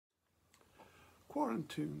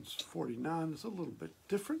Quarantunes 49 is a little bit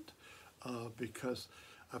different because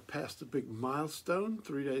I passed a big milestone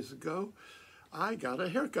 3 days ago. I got a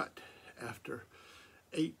haircut after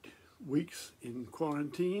 8 weeks in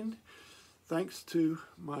quarantine, thanks to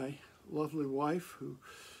my lovely wife,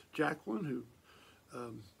 Jacqueline, who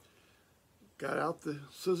got out the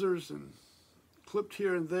scissors and clipped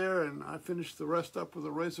here and there, and I finished the rest up with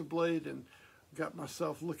a razor blade and got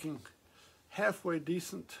myself looking halfway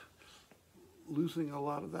decent, losing a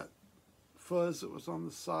lot of that fuzz that was on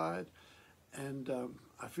the side. And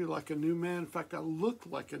I feel like a new man. In fact, I look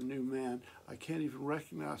like a new man. I can't even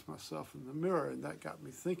recognize myself in the mirror, and that got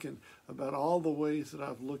me thinking about all the ways that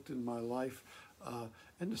I've looked in my life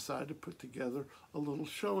and decided to put together a little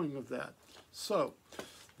showing of that. So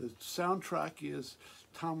the soundtrack is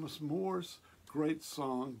Thomas Moore's great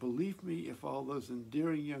song, Believe Me If All Those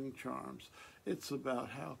Endearing Young Charms. It's about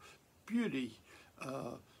how beauty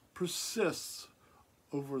persists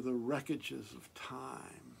over the wreckages of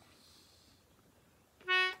time.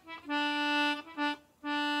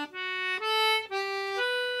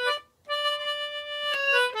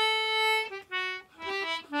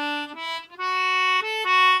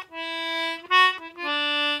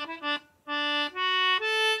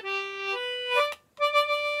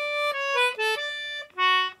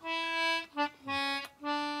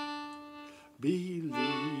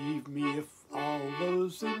 Believe me if all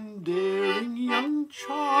those endearing young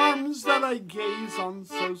charms that I gaze on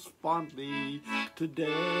so fondly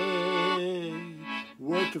today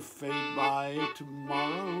were to fade by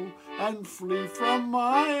tomorrow and flee from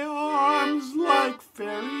my arms like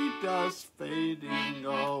fairy dust fading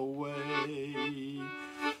away.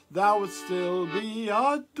 Thou would still be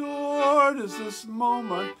adored as this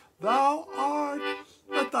moment thou art.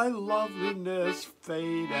 Let thy loveliness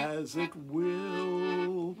fade as it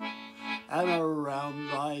will, and around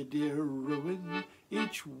thy dear ruin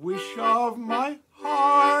each wish of my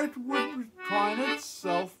heart would recline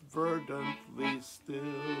itself verdantly still.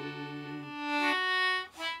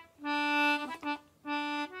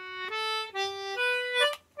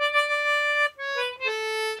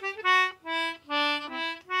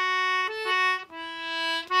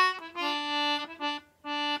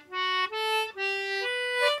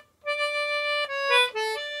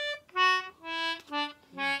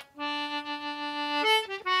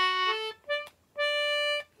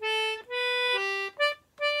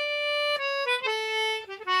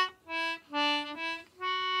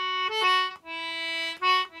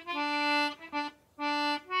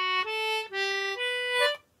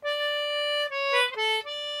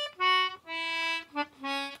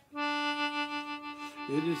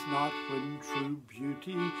 It is not when true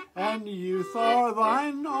beauty and youth are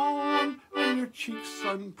thine own, and your cheeks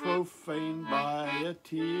unprofaned by a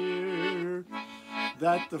tear,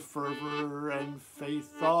 that the fervor and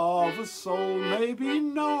faith of a soul may be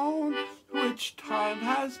known, which time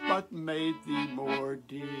has but made thee more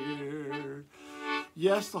dear.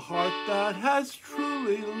 Yes, the heart that has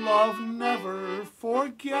truly loved never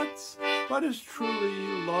forgets, but as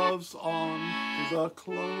truly loves on to the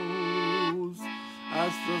close.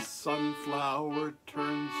 As the sunflower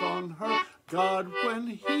turns on her God when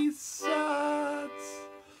he sets,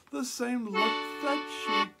 the same look that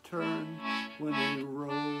she turned when he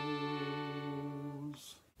rose.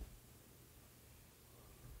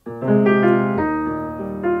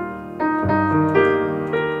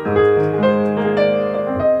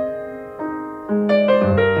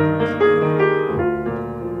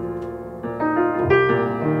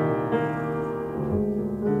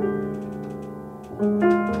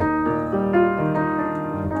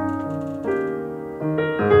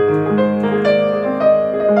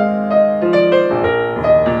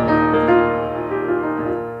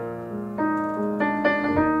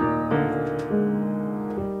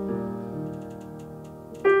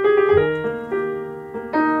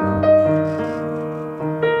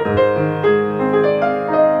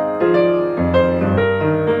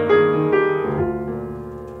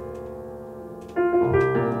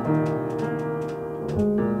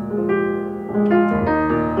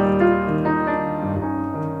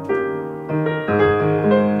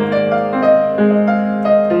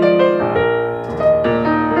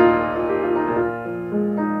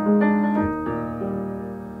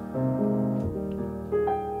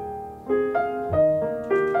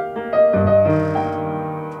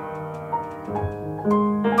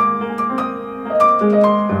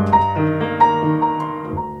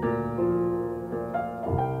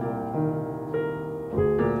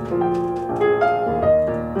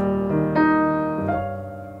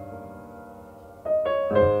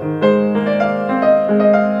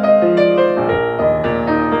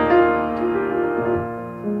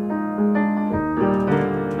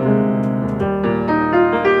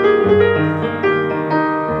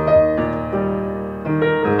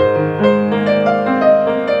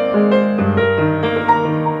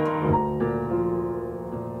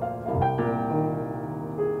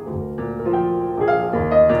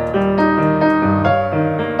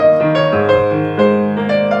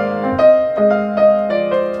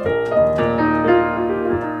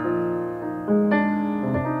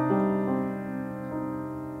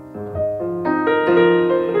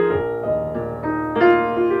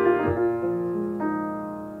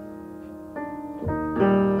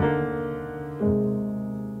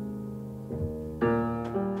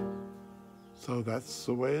 so that's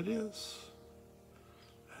the way it is.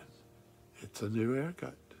 It's a new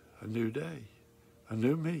haircut, a new day, a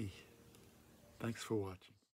new me. Thanks for watching.